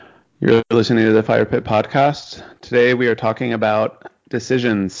You're listening to the Fire Pit Podcast. Today we are talking about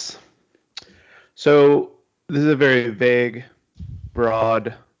decisions. So this is a very vague,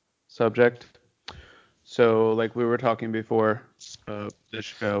 broad subject. So like we were talking before this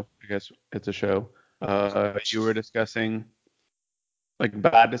show, I guess it's a show, you were discussing like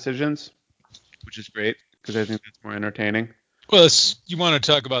bad decisions, which is great because I think that's more entertaining. Well, you want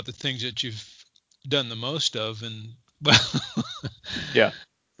to talk about the things that you've done the most of, and well, Yeah,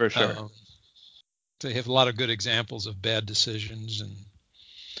 for sure. um, they have a lot of good examples of bad decisions, and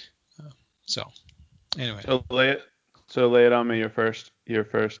so anyway. So lay it on me your first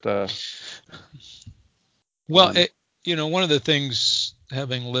Well, one. one of the things,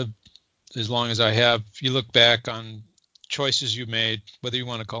 having lived as long as I have, if you look back on choices you made, whether you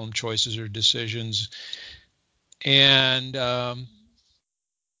want to call them choices or decisions, and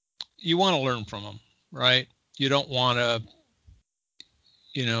you want to learn from them, right? You don't want to,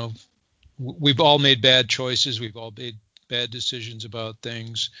 you know, we've all made bad choices. We've all made bad decisions about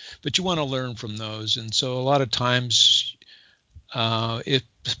things, but you want to learn from those. And so a lot of times, if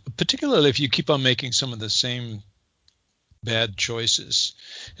particularly if you keep on making some of the same bad choices,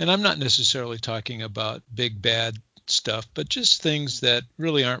 and I'm not necessarily talking about big bad stuff, but just things that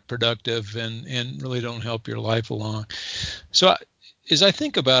really aren't productive and really don't help your life along. So as I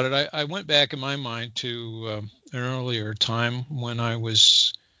think about it, I went back in my mind to an earlier time when I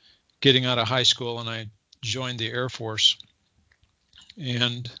was getting out of high school and I joined the Air Force.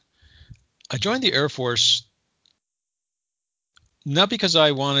 And I joined the Air Force not because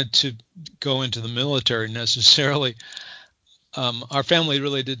I wanted to go into the military necessarily. Our family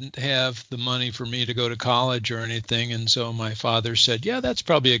really didn't have the money for me to go to college or anything. And so my father said, yeah, that's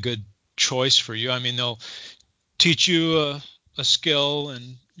probably a good choice for you. I mean, they'll teach you a skill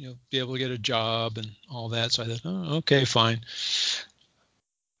and be able to get a job and all that. So I thought, oh, okay, fine.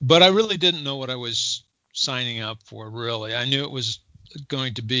 But I really didn't know what I was signing up for, really. I knew it was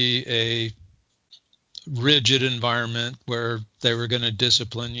going to be a rigid environment where they were going to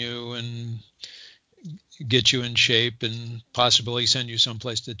discipline you and get you in shape and possibly send you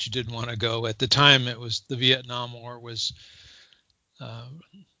someplace that you didn't want to go. At the time, it was the Vietnam War was uh,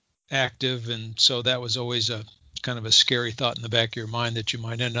 active, and so that was always a kind of a scary thought in the back of your mind that you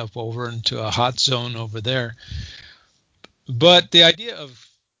might end up over into a hot zone over there. But the idea of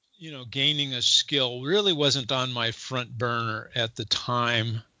gaining a skill really wasn't on my front burner at the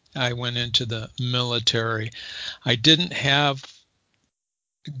time I went into the military. I didn't have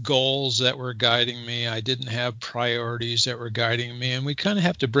goals that were guiding me. I didn't have priorities that were guiding me. And we kind of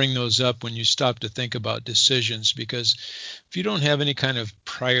have to bring those up when you stop to think about decisions, because if you don't have any kind of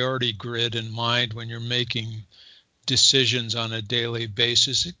priority grid in mind when you're making decisions on a daily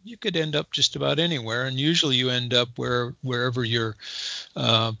basis, you could end up just about anywhere. And usually you end up wherever your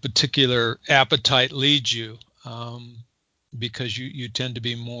particular appetite leads you, because you tend to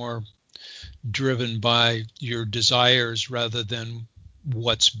be more driven by your desires rather than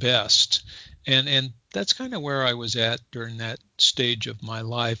what's best. And that's kind of where I was at during that stage of my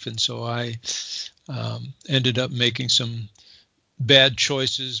life. And so I ended up making some bad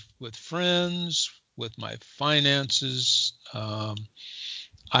choices with friends, with my finances.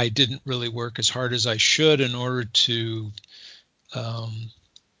 I didn't really work as hard as I should in order to um,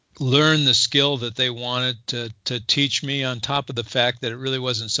 learn the skill that they wanted to teach me, on top of the fact that it really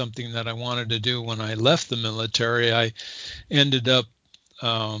wasn't something that I wanted to do when I left the military. I ended up,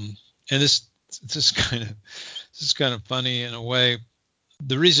 and this is kind of this is kind of funny in a way.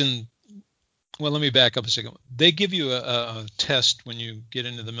 The reason, well, let me back up a second. They give you a test when you get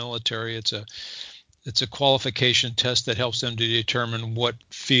into the military. It's a qualification test that helps them to determine what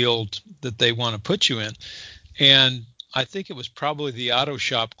field that they want to put you in. And I think it was probably the auto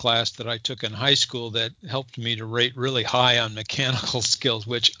shop class that I took in high school that helped me to rate really high on mechanical skills,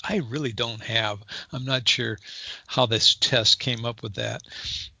 which I really don't have. I'm not sure how this test came up with that,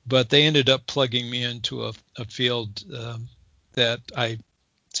 but they ended up plugging me into a field that I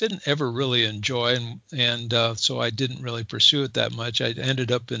didn't ever really enjoy, and so I didn't really pursue it that much. I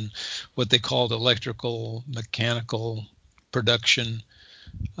ended up in what they called electrical mechanical production.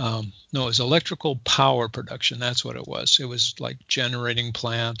 No, it was electrical power production. That's what it was. It was like generating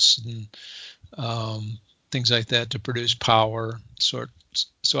plants and things like that to produce power. So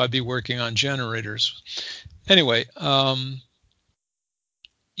I'd be working on generators. Anyway, had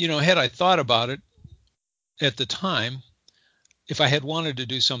I thought about it at the time, if I had wanted to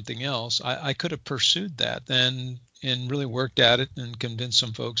do something else, I could have pursued that then and really worked at it and convinced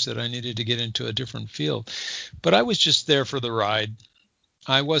some folks that I needed to get into a different field. But I was just there for the ride.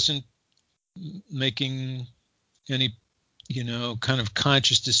 I wasn't making any, kind of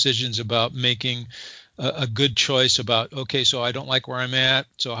conscious decisions about making a good choice about, okay, so I don't like where I'm at,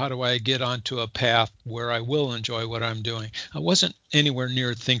 so how do I get onto a path where I will enjoy what I'm doing? I wasn't anywhere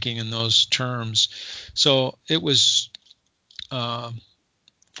near thinking in those terms. So it was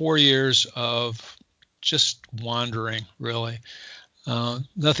 4 years of just wandering, really.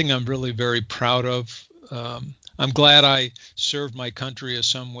 Nothing I'm really very proud of. I'm glad I served my country, as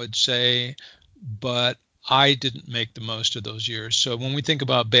some would say, but I didn't make the most of those years. So when we think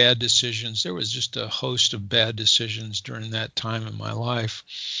about bad decisions, there was just a host of bad decisions during that time in my life.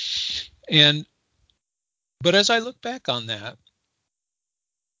 But as I look back on that,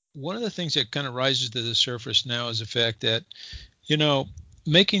 one of the things that kind of rises to the surface now is the fact that,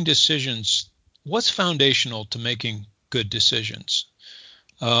 making decisions, what's foundational to making good decisions?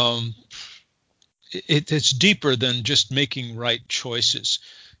 It's deeper than just making right choices.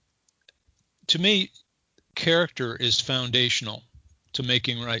 To me, character is foundational to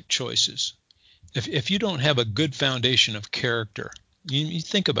making right choices. If you don't have a good foundation of character, you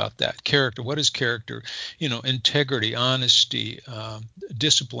think about that. Character, what is character? Integrity, honesty,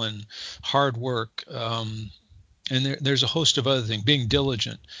 discipline, hard work, and there's a host of other things, being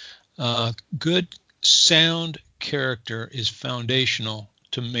diligent. Good, sound character is foundational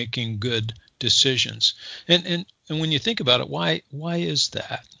to making good decisions. And when you think about it, why is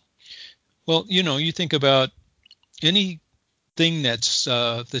that? Well, you think about anything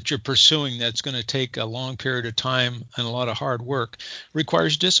that you're pursuing that's going to take a long period of time and a lot of hard work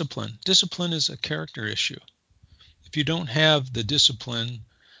requires discipline. Discipline is a character issue. If you don't have the discipline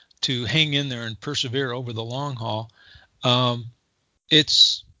to hang in there and persevere over the long haul,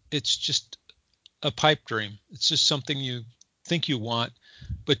 it's just a pipe dream. It's just something you think you want,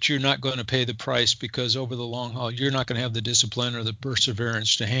 but you're not going to pay the price, because over the long haul, you're not going to have the discipline or the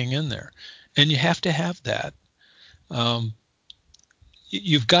perseverance to hang in there. And you have to have that.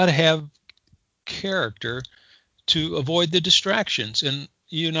 You've got to have character to avoid the distractions. And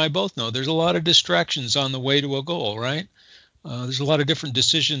you and I both know there's a lot of distractions on the way to a goal, right? There's a lot of different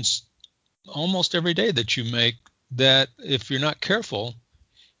decisions almost every day that you make that, if you're not careful,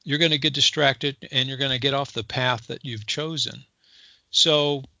 you're going to get distracted and you're going to get off the path that you've chosen.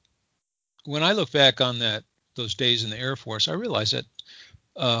 So when I look back on those days in the Air Force, I realize that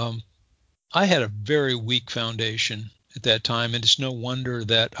I had a very weak foundation at that time, and it's no wonder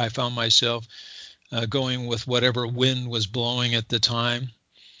that I found myself going with whatever wind was blowing at the time.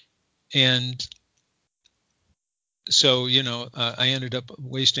 And so, I ended up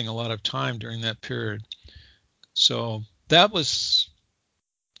wasting a lot of time during that period. So that was,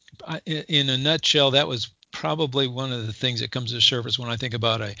 in a nutshell, that was probably one of the things that comes to the surface when I think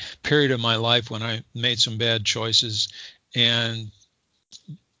about a period of my life when I made some bad choices and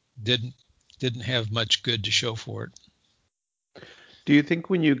didn't have much good to show for it. Do you think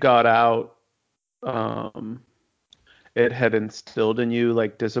when you got out, it had instilled in you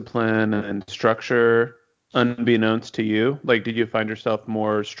like discipline and structure unbeknownst to you? Like, did you find yourself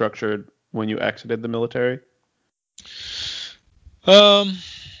more structured when you exited the military?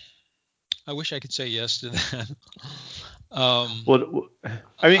 I wish I could say yes to that. Well,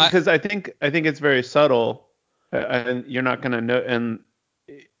 I mean, because I think it's very subtle, and you're not gonna know. And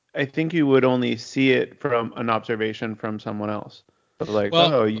I think you would only see it from an observation from someone else. But like,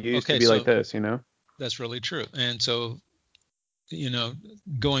 well, oh, you used to okay, be like so this, that's really true. And so,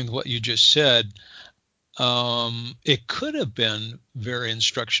 going to what you just said, it could have been very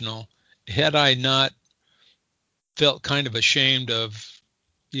instructional had I not felt kind of ashamed of,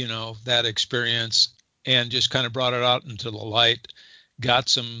 that experience, and just kind of brought it out into the light, got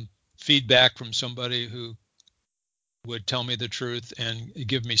some feedback from somebody who would tell me the truth and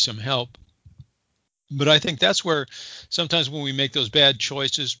give me some help. But I think that's where sometimes when we make those bad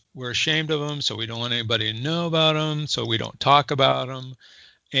choices, we're ashamed of them, so we don't want anybody to know about them, so we don't talk about them.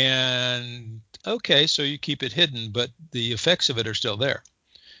 And okay, so you keep it hidden, but the effects of it are still there.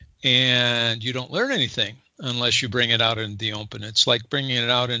 And you don't learn anything unless you bring it out into the open. It's like bringing it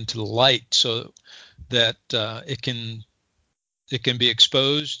out into the light so that it can be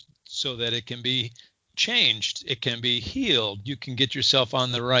exposed, so that it can be changed, it can be healed, you can get yourself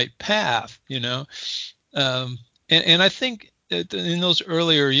on the right path, and I think that in those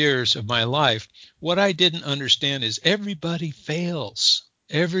earlier years of my life, what I didn't understand is everybody fails,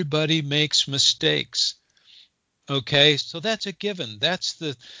 everybody makes mistakes. Okay, so that's a given. That's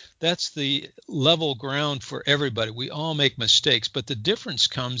the level ground for everybody. We all make mistakes, but the difference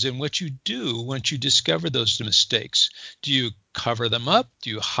comes in what you do once you discover those mistakes. Do you cover them up? Do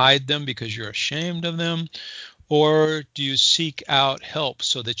you hide them because you're ashamed of them? Or do you seek out help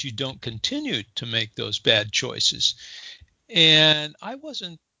so that you don't continue to make those bad choices? And I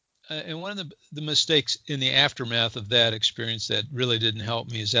wasn't. And one of the mistakes in the aftermath of that experience that really didn't help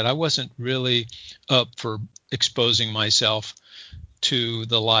me is that I wasn't really up for exposing myself to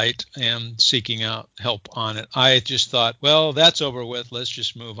the light and seeking out help on it. I just thought, well, that's over with. Let's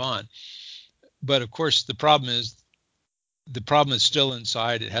just move on. But of course, the problem is still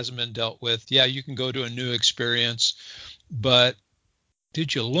inside. It hasn't been dealt with. Yeah, you can go to a new experience, but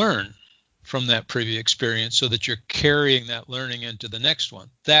did you learn from that previous experience so that you're carrying that learning into the next one?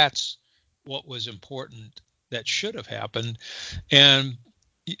 That's what was important, that should have happened. And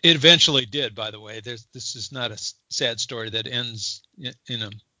it eventually did, by the way. This is not a sad story that ends in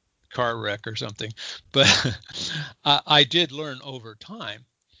a car wreck or something, but I did learn over time.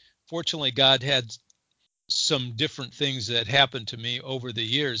 Fortunately, God had some different things that happened to me over the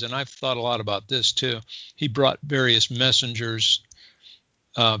years, and I've thought a lot about this too. He brought various messengers,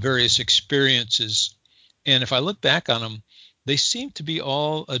 various experiences, and if I look back on them, they seem to be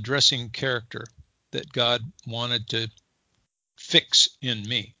all addressing character that God wanted to fix in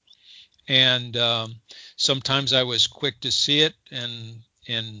me. And sometimes I was quick to see it and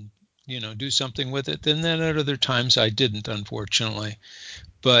do something with it. And then at other times I didn't, unfortunately.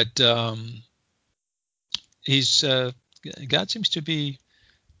 But he's God seems to be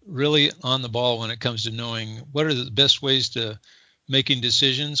really on the ball when it comes to knowing what are the best ways to making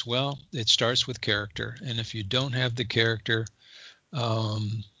decisions. Well, it starts with character, and if you don't have the character,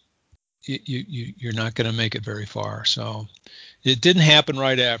 um, you're not going to make it very far. So it didn't happen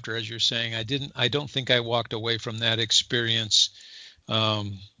right after, as you're saying. I don't think I walked away from that experience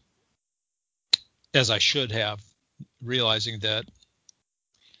um, as I should have, realizing that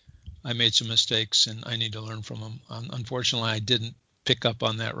I made some mistakes and I need to learn from them. Unfortunately, I didn't pick up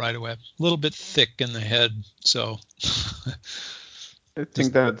on that right away. A little bit thick in the head, so I think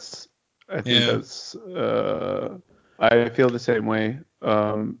just that's I think yeah. that's I feel the same way.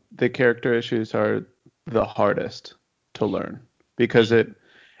 The character issues are the hardest to learn because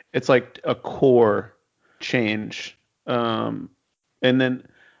it's like a core change. And then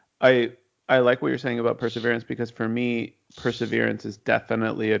I I like what you're saying about perseverance because for me, perseverance is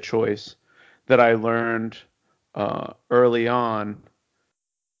definitely a choice that I learned early on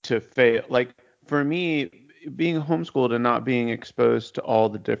to fail. Like for me, being homeschooled and not being exposed to all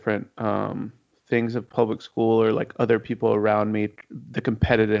the different things of public school or like other people around me, the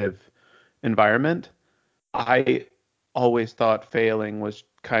competitive environment, I always thought failing was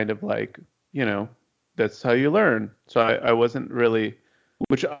kind of like, you know, that's how you learn. So I wasn't really,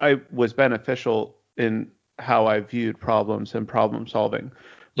 which I was beneficial in how I viewed problems and problem solving. Mm,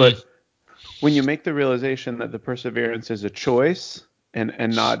 But when you make the realization that the perseverance is a choice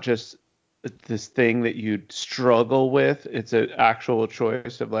and not just this thing that you struggle with, it's an actual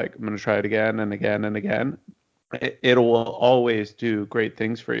choice of like, I'm going to try it again and again and again. It will always do great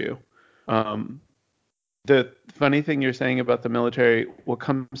things for you. Um, the funny thing you're saying about the military, what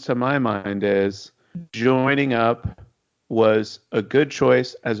comes to my mind is joining up was a good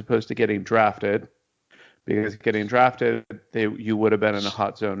choice as opposed to getting drafted, because getting drafted, you would have been in a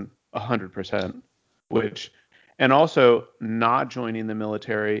hot zone 100%, which, and also not joining the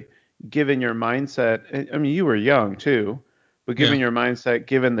military, given your mindset, I mean, you were young too, but yeah. given your mindset,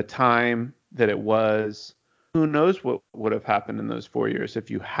 given the time that it was, who knows what would have happened in those 4 years if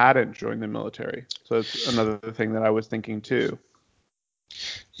you hadn't joined the military. So it's another thing that I was thinking too.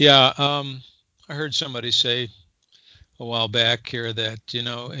 Yeah. I heard somebody say a while back here that,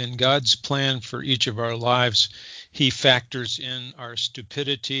 in God's plan for each of our lives, he factors in our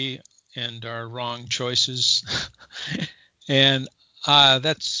stupidity and our wrong choices. And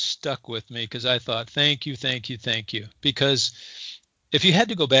that stuck with me because I thought, thank you, thank you, thank you. Because if you had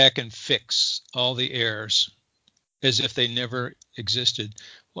to go back and fix all the errors as if they never existed,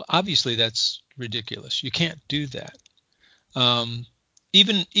 well, obviously that's ridiculous. You can't do that. Um,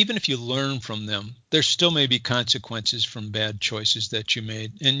 even if you learn from them, there still may be consequences from bad choices that you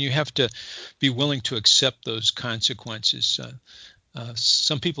made, and you have to be willing to accept those consequences.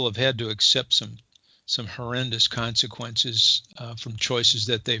 Some people have had to accept some horrendous consequences from choices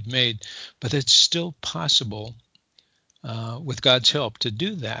that they've made, but it's still possible with God's help to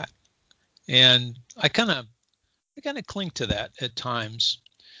do that. And I kind of cling to that at times.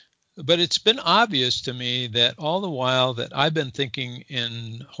 But it's been obvious to me that all the while that I've been thinking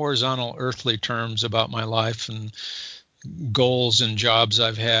in horizontal earthly terms about my life and goals and jobs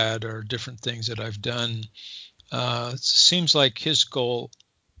I've had or different things that I've done, it seems like his goal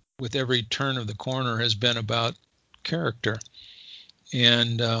with every turn of the corner has been about character.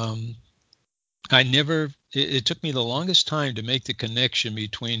 And it took me the longest time to make the connection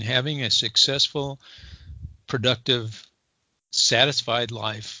between having a successful, productive satisfied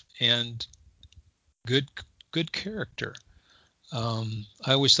life and good character. I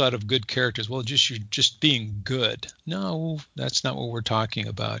always thought of good characters. Well, you're just being good. No, that's not what we're talking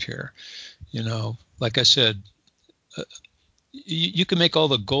about here. Like I said, you can make all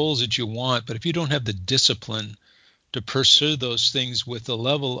the goals that you want, but if you don't have the discipline to pursue those things with the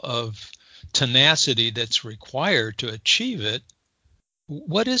level of tenacity that's required to achieve it,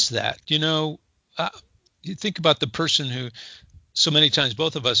 what is that? You think about the person who, so many times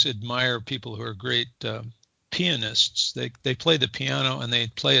both of us admire people who are great pianists. They play the piano and they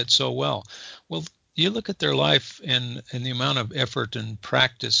play it so well. Well, you look at their life and the amount of effort and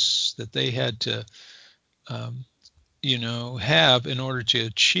practice that they had to have in order to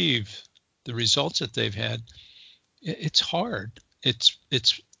achieve the results that they've had. It's hard. It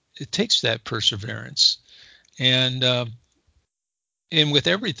takes that perseverance, and with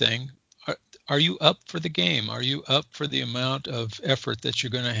everything, are you up for the game? Are you up for the amount of effort that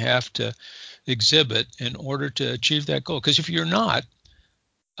you're going to have to exhibit in order to achieve that goal? Because if you're not,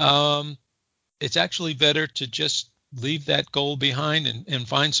 it's actually better to just leave that goal behind and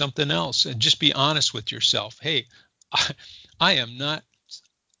find something else, and just be honest with yourself. Hey, I'm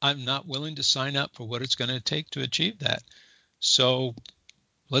not willing to sign up for what it's going to take to achieve that. So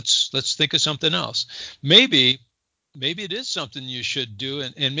let's think of something else. Maybe it is something you should do,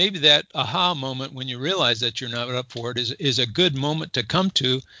 and maybe that aha moment when you realize that you're not up for it is a good moment to come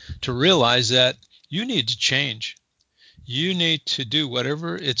to realize that you need to change. You need to do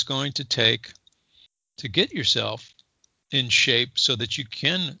whatever it's going to take to get yourself in shape so that you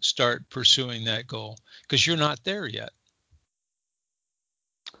can start pursuing that goal, because you're not there yet.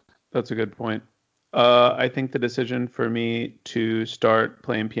 That's a good point. I think the decision for me to start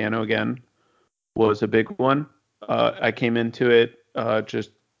playing piano again was a big one. I came into it just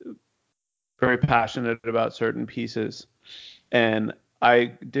very passionate about certain pieces, and I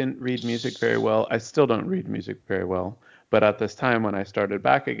didn't read music very well. I still don't read music very well, but at this time when I started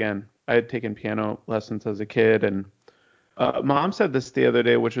back again, I had taken piano lessons as a kid, and Mom said this the other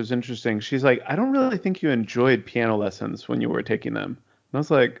day, which was interesting. She's like, I don't really think you enjoyed piano lessons when you were taking them. And I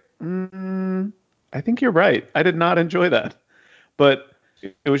was like, I think you're right. I did not enjoy that. But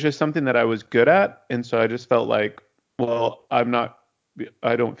it was just something that I was good at. And so I just felt like, well, I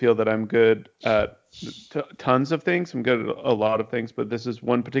don't feel that I'm good at tons of things. I'm good at a lot of things, but this is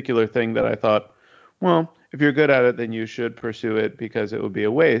one particular thing that I thought, well, if you're good at it, then you should pursue it because it would be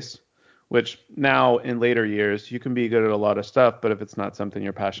a waste. Which now in later years, you can be good at a lot of stuff, but if it's not something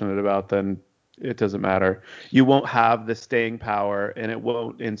you're passionate about, then it doesn't matter. You won't have the staying power and it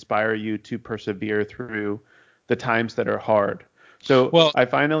won't inspire you to persevere through the times that are hard. So Well, I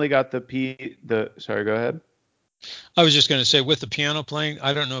finally got sorry, go ahead. I was just going to say, with the piano playing,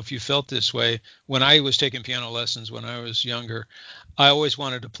 I don't know if you felt this way. When I was taking piano lessons when I was younger, I always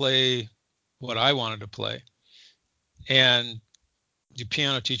wanted to play what I wanted to play. And the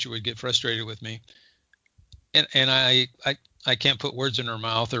piano teacher would get frustrated with me. And I can't put words in her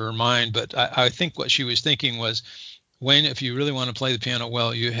mouth or her mind, but I think what she was thinking was, Wayne, if you really want to play the piano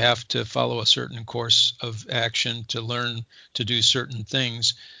well, you have to follow a certain course of action to learn to do certain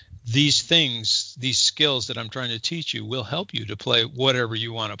things. These skills that I'm trying to teach you will help you to play whatever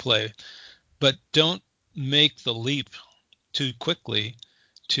you want to play, but don't make the leap too quickly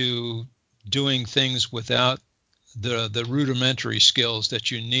to doing things without the rudimentary skills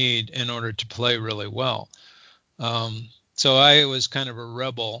that you need in order to play really well. So I was kind of a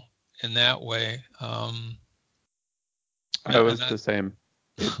rebel in that way. I was the same.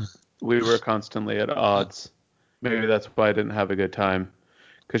 We were constantly at odds. Maybe that's why I didn't have a good time.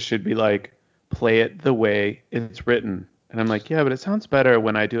 Because she'd be like, play it the way it's written. And I'm like, yeah, but it sounds better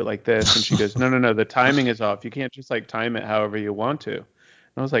when I do it like this. And she goes, no, the timing is off. You can't just like time it however you want to. And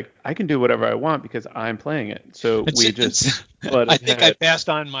I was like, I can do whatever I want because I'm playing it. So we just I butted think I heads. passed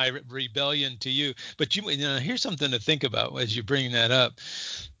on my rebellion to you. But here's something to think about as you bring that up.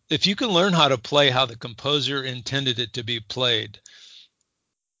 If you can learn how to play how the composer intended it to be played,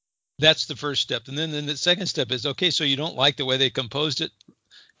 that's the first step. And then the second step is, okay, so you don't like the way they composed it,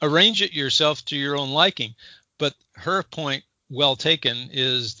 arrange it yourself to your own liking. But her point, well taken,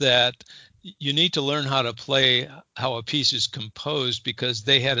 is that you need to learn how to play how a piece is composed because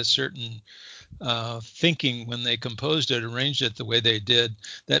they had a certain thinking when they composed it, arranged it the way they did.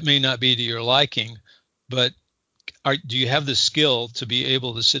 That may not be to your liking, but do you have the skill to be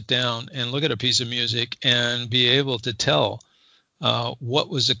able to sit down and look at a piece of music and be able to tell what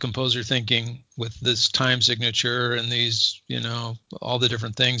was the composer thinking with this time signature and these, all the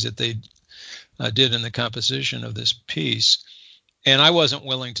different things that they did in the composition of this piece? And I wasn't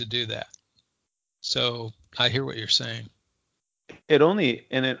willing to do that. So I hear what you're saying. it only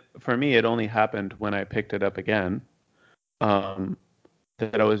and it for me it only happened when I picked it up again. Um,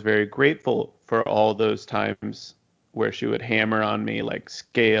 that I was very grateful for all those times where she would hammer on me like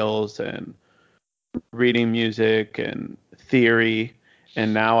scales and reading music and theory.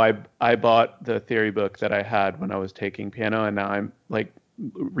 And now I bought the theory book that I had when I was taking piano, and now I'm like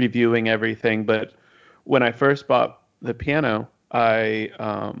reviewing everything. But when I first bought the piano, I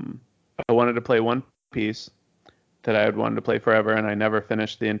wanted to play one piece that I had wanted to play forever, and I never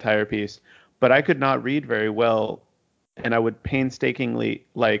finished the entire piece. But I could not read very well, and I would painstakingly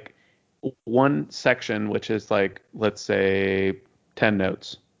like one section, which is like let's say 10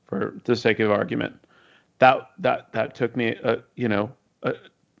 notes for the sake of argument. That took me uh,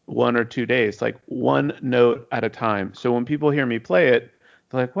 1 or 2 days, like one note at a time. So when people hear me play it,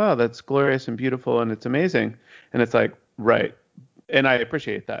 they're like, "Wow, that's glorious and beautiful and it's amazing." And it's like, right. And I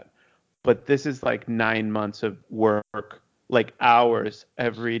appreciate that. But this is like 9 months of work, like hours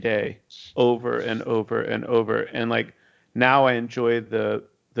every day, over and over and over. And like now I enjoy the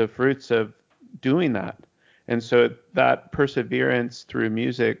fruits of doing that. And so that perseverance through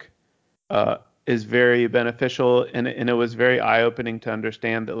music uh, is very beneficial, and it was very eye-opening to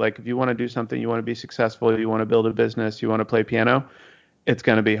understand that like if you want to do something, you want to be successful, you want to build a business, you want to play piano, it's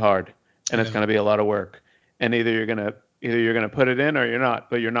going to be hard and it's Yeah. going to be a lot of work, and either you're going to put it in or you're not,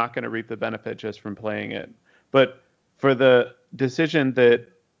 but you're not going to reap the benefit just from playing it. But for the decision that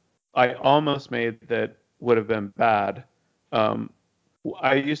I almost made that would have been bad, um,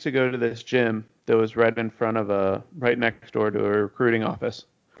 I used to go to this gym that was right next door to a recruiting office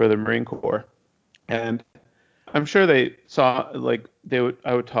for the Marine Corps, and I'm sure they saw like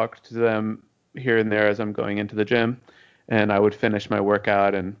I would talk to them here and there as I'm going into the gym, and I would finish my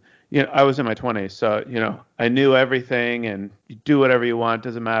workout. And I was in my 20s, so I knew everything, and you do whatever you want,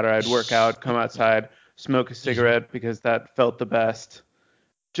 doesn't matter. I'd work out, come outside, smoke a cigarette because that felt the best.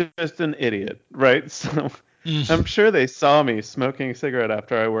 Just an idiot, right? So I'm Mm. sure they saw me smoking a cigarette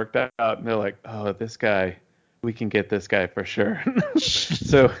after I worked out, and they're like, "Oh, this guy, we can get this guy for sure."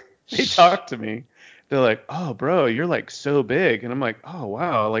 So they talked to me. They're like, "Oh, bro, you're like so big," and I'm like, "Oh,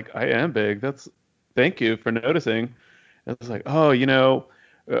 wow, like I am big. Thank you for noticing." And it's like, "Oh,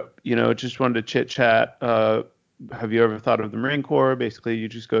 just wanted to chit chat. Have you ever thought of the Marine Corps? Basically, you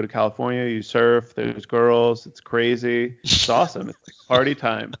just go to California, you surf, there's girls, it's crazy, it's awesome, it's like party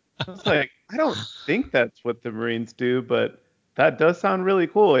time." I was like, I don't think that's what the Marines do, but that does sound really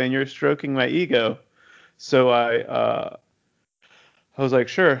cool, and you're stroking my ego. So I was like,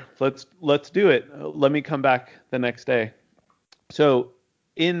 sure, let's do it. Let me come back the next day. So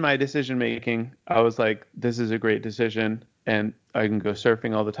in my decision making, I was like, this is a great decision, and I can go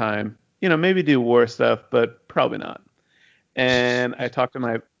surfing all the time. Maybe do war stuff, but probably not. And I talked to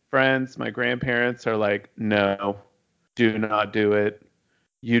my friends, my grandparents are like, no, do not do it.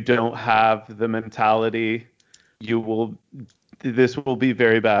 You don't have the mentality. You will, this will be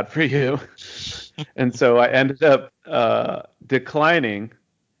very bad for you. And so I ended up declining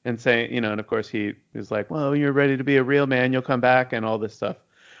and saying, and of course he was like, well, you're ready to be a real man, you'll come back and all this stuff.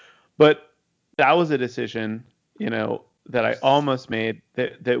 But that was a decision, that I almost made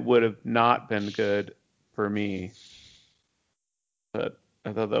that would have not been good for me. But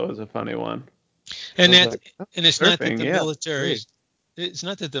I thought that was a funny one. I And was that's like, oh, and it's not that surfing, the yeah, military great. it's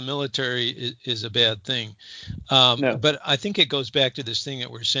not that the military is a bad thing, No. but I think it goes back to this thing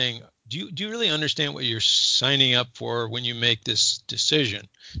that we're saying. Do you really understand what you're signing up for when you make this decision?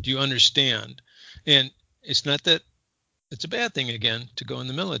 Do you understand? And it's not that it's a bad thing again to go in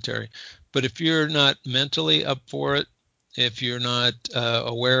the military, but if you're not mentally up for it, if you're not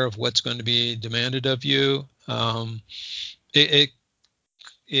aware of what's going to be demanded of you, it, it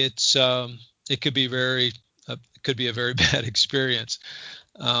it's it could be it could be a very bad experience.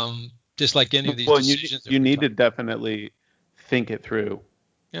 Just like any of these Well, and you decisions that you we're need talking. to definitely think it through,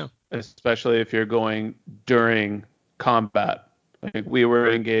 Yeah. especially if you're going during combat. Like we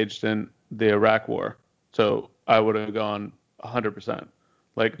were engaged in the Iraq War, so I would have gone 100%.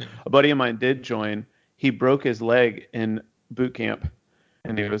 Like Yeah. a buddy of mine did join. He broke his leg in boot camp,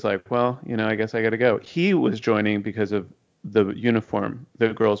 and he was like, "Well, I guess I got to go." He was joining because of the uniform.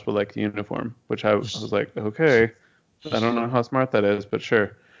 The girls would like the uniform, which I was like, "Okay, I don't know how smart that is, but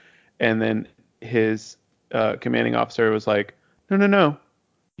sure." And then his commanding officer was like, "No, no, no,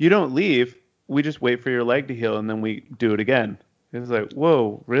 you don't leave. We just wait for your leg to heal and then we do it again." It was like,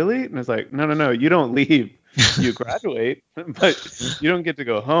 whoa, really? And it's like, no, no, no, you don't leave. You graduate, but you don't get to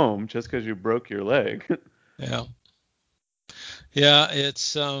go home just because you broke your leg. Yeah. Yeah.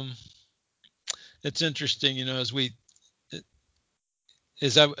 It's interesting,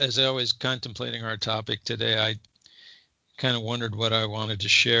 as I was contemplating our topic today, I kind of wondered what I wanted to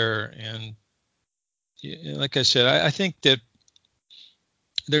share. And like I said, I think that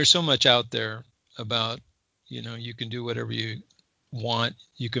there's so much out there about, you can do whatever you want.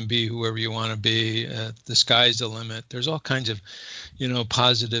 You can be whoever you want to be. The sky's the limit. There's all kinds of,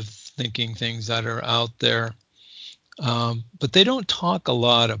 positive thinking things that are out there. But they don't talk a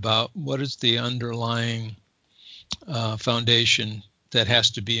lot about what is the underlying foundation that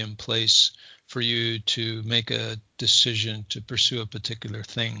has to be in place for you to make a decision to pursue a particular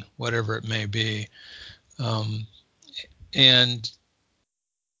thing, whatever it may be. And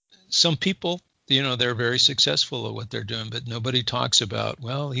some people, they're very successful at what they're doing, but nobody talks about,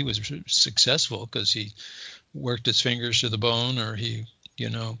 well, he was successful because he worked his fingers to the bone, or he,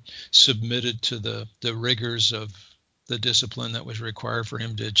 submitted to the rigors of the discipline that was required for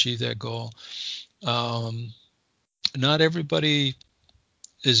him to achieve that goal. Not everybody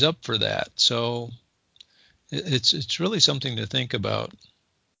is up for that. So it's really something to think about.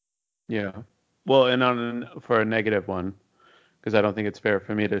 Yeah. Well, and for a negative one, because I don't think it's fair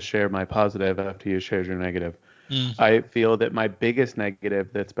for me to share my positive after you shared your negative. I feel that my biggest negative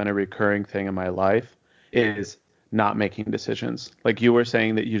that's been a recurring thing in my life is not making decisions. Like you were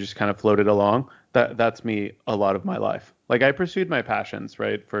saying that you just kind of floated along. That's me a lot of my life. Like I pursued my passions,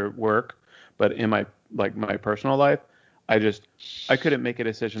 right, for work, but in my personal life, I couldn't make a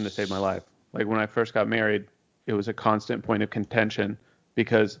decision to save my life. Like when I first got married, it was a constant point of contention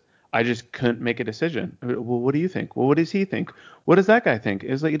because I just couldn't make a decision. Well, what do you think? Well, what does he think? What does that guy think?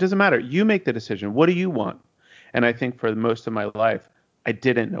 It's like, it doesn't matter. You make the decision. What do you want? And I think for most of my life, I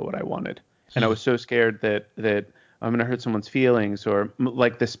didn't know what I wanted. And I was so scared that I'm going to hurt someone's feelings, or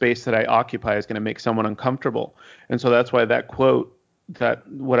like the space that I occupy is going to make someone uncomfortable. And so that's why that quote, that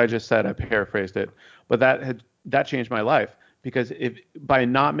what I just said, I paraphrased it, but that changed my life, because if by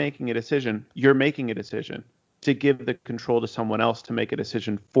not making a decision, you're making a decision to give the control to someone else to make a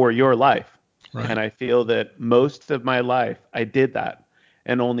decision for your life. Right. And I feel that most of my life I did that.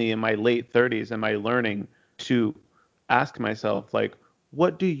 And only in my late 30s am I learning to ask myself, like,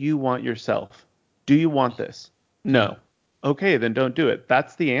 what do you want yourself? Do you want this? No. Okay, then don't do it.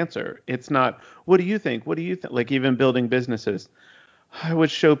 That's the answer. It's not, what do you think? What do you think? Like even building businesses, I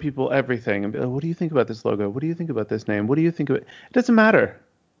would show people everything and be like, what do you think about this logo? What do you think about this name? What do you think of it? It doesn't matter.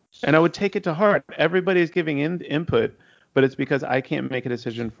 And I would take it to heart. Everybody's giving input, but it's because I can't make a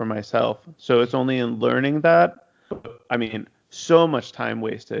decision for myself. So it's only in learning that. I mean, so much time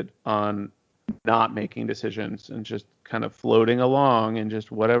wasted on not making decisions and just kind of floating along and just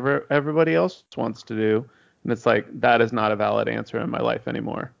whatever everybody else wants to do. And it's like, that is not a valid answer in my life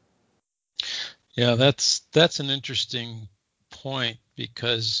anymore. Yeah, that's an interesting point,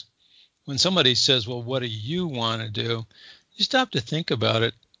 because when somebody says, well, what do you want to do? You stop to think about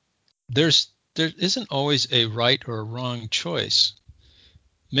it. There isn't always a right or a wrong choice.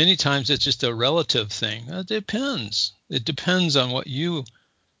 Many times it's just a relative thing. It depends. It depends on what you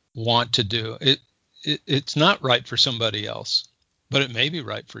want to do. It's not right for somebody else, but it may be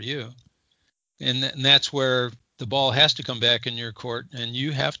right for you. And that's where the ball has to come back in your court, and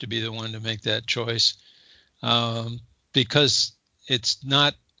you have to be the one to make that choice, because it's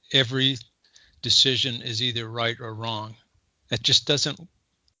not every decision is either right or wrong. It just doesn't.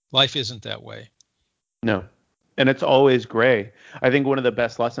 Life isn't that way. No. And it's always gray. I think one of the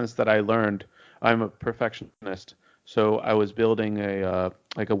best lessons that I learned, I'm a perfectionist. So I was building a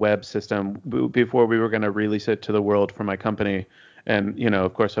web system before we were going to release it to the world for my company. And,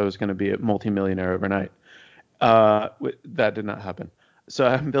 of course, I was going to be a multimillionaire overnight. That did not happen. So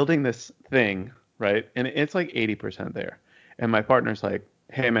I'm building this thing, right? And it's like 80% there. And my partner's like,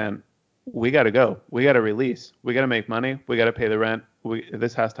 hey, man, we got to go. We got to release. We got to make money. We got to pay the rent.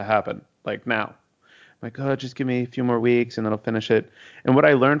 This has to happen like now. I'm like, oh, just give me a few more weeks and then I'll finish it. And what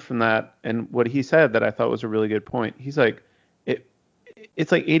I learned from that, and what he said that I thought was a really good point, he's like, it,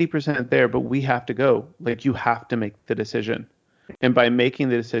 it's like 80% there, but we have to go. Like you have to make the decision. And by making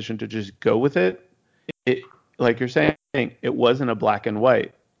the decision to just go with it, it, like you're saying, it wasn't a black and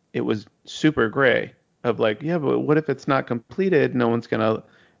white. It was super gray of like, yeah, but what if it's not completed?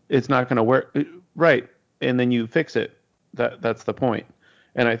 It's not gonna work. Right. And then you fix it. That's the point.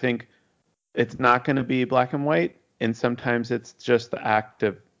 And I think it's not going to be black and white. And sometimes it's just the act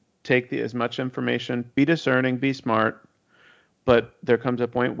of take as much information, be discerning, be smart. But there comes a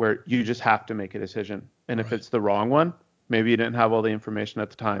point where you just have to make a decision. And if it's the wrong one, maybe you didn't have all the information at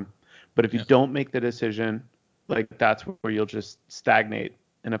the time. But if you don't make the decision, like that's where you'll just stagnate.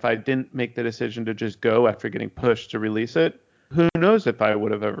 And if I didn't make the decision to just go after getting pushed to release it, who knows if I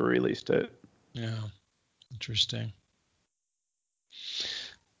would have ever released it. Yeah, interesting.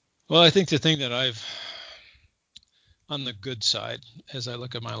 Well, I think the thing that I've on the good side as I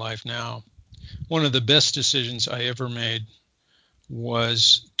look at my life now. One of the best decisions I ever made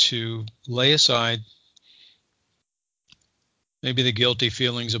was to lay aside maybe the guilty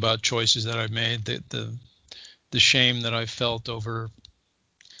feelings about choices that I've made, the shame that I felt over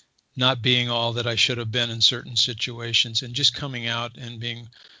not being all that I should have been in certain situations, and just coming out and being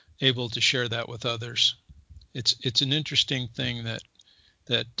able to share that with others. It's an interesting thing that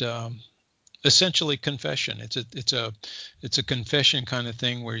essentially confession. It's a confession kind of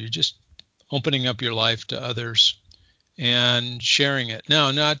thing where you're just opening up your life to others and sharing it.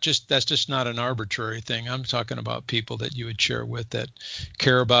 Now, that's just not an arbitrary thing. I'm talking about people that you would share with that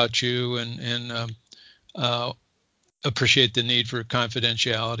care about you and appreciate the need for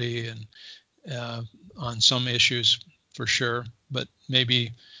confidentiality and on some issues for sure, but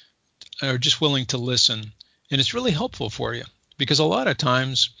maybe are just willing to listen. And it's really helpful for you because a lot of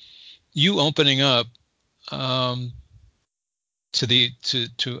times you opening up to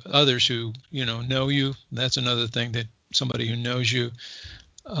others who know you. That's another thing, that somebody who knows you,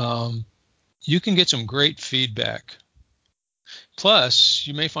 you can get some great feedback. Plus,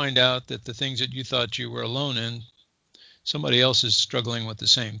 you may find out that the things that you thought you were alone in, somebody else is struggling with the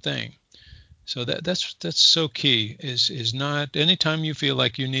same thing. So that's so key. Is not anytime you feel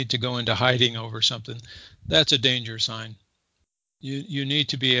like you need to go into hiding over something, that's a danger sign. You need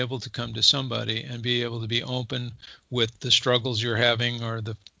to be able to come to somebody and be able to be open with the struggles you're having or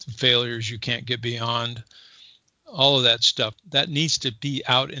the failures you can't get beyond. All of that stuff that needs to be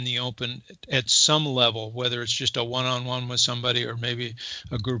out in the open at some level, whether it's just a one-on-one with somebody or maybe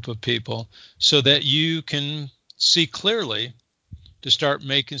a group of people, so that you can see clearly to start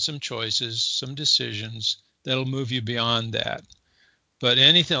making some choices, some decisions that'll move you beyond that. But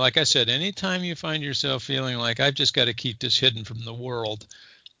anything, like I said, anytime you find yourself feeling like I've just got to keep this hidden from the world,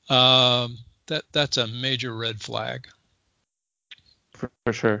 that's a major red flag.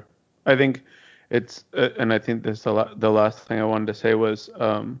 For sure. I think it's, and I think this the last thing I wanted to say was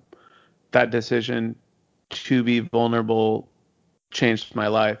that decision to be vulnerable changed my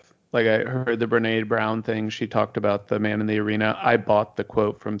life. Like I heard the Brene Brown thing. She talked about the man in the arena. I bought the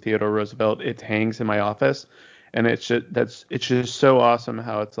quote from Theodore Roosevelt. It hangs in my office, and it's just so awesome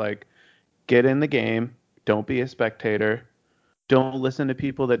how it's like, get in the game, don't be a spectator, don't listen to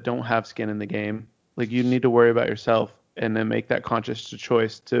people that don't have skin in the game. Like you need to worry about yourself and then make that conscious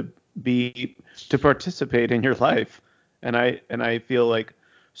choice to participate in your life. And I feel like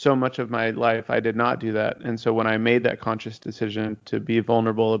so much of my life I did not do that. And so when I made that conscious decision to be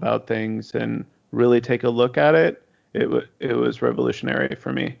vulnerable about things and really take a look at it, it was revolutionary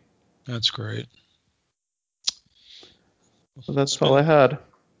for me. That's great. So that's all I had.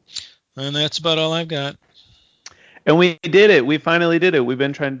 And that's about all I've got. And we did it. We finally did it. We've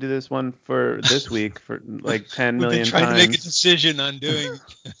been trying to do this one for this week for like 10 We've been million trying to make a times. decision on doing.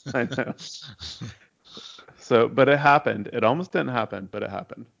 I know. So, but it happened. It almost didn't happen, but it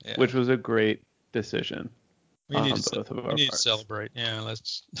happened, Yeah. which was a great decision We need on to both of we our need to parts. celebrate. Yeah,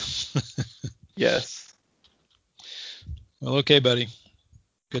 let's. Yes. Well, okay, buddy.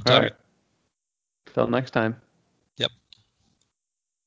 Good All talking. right. Till next time.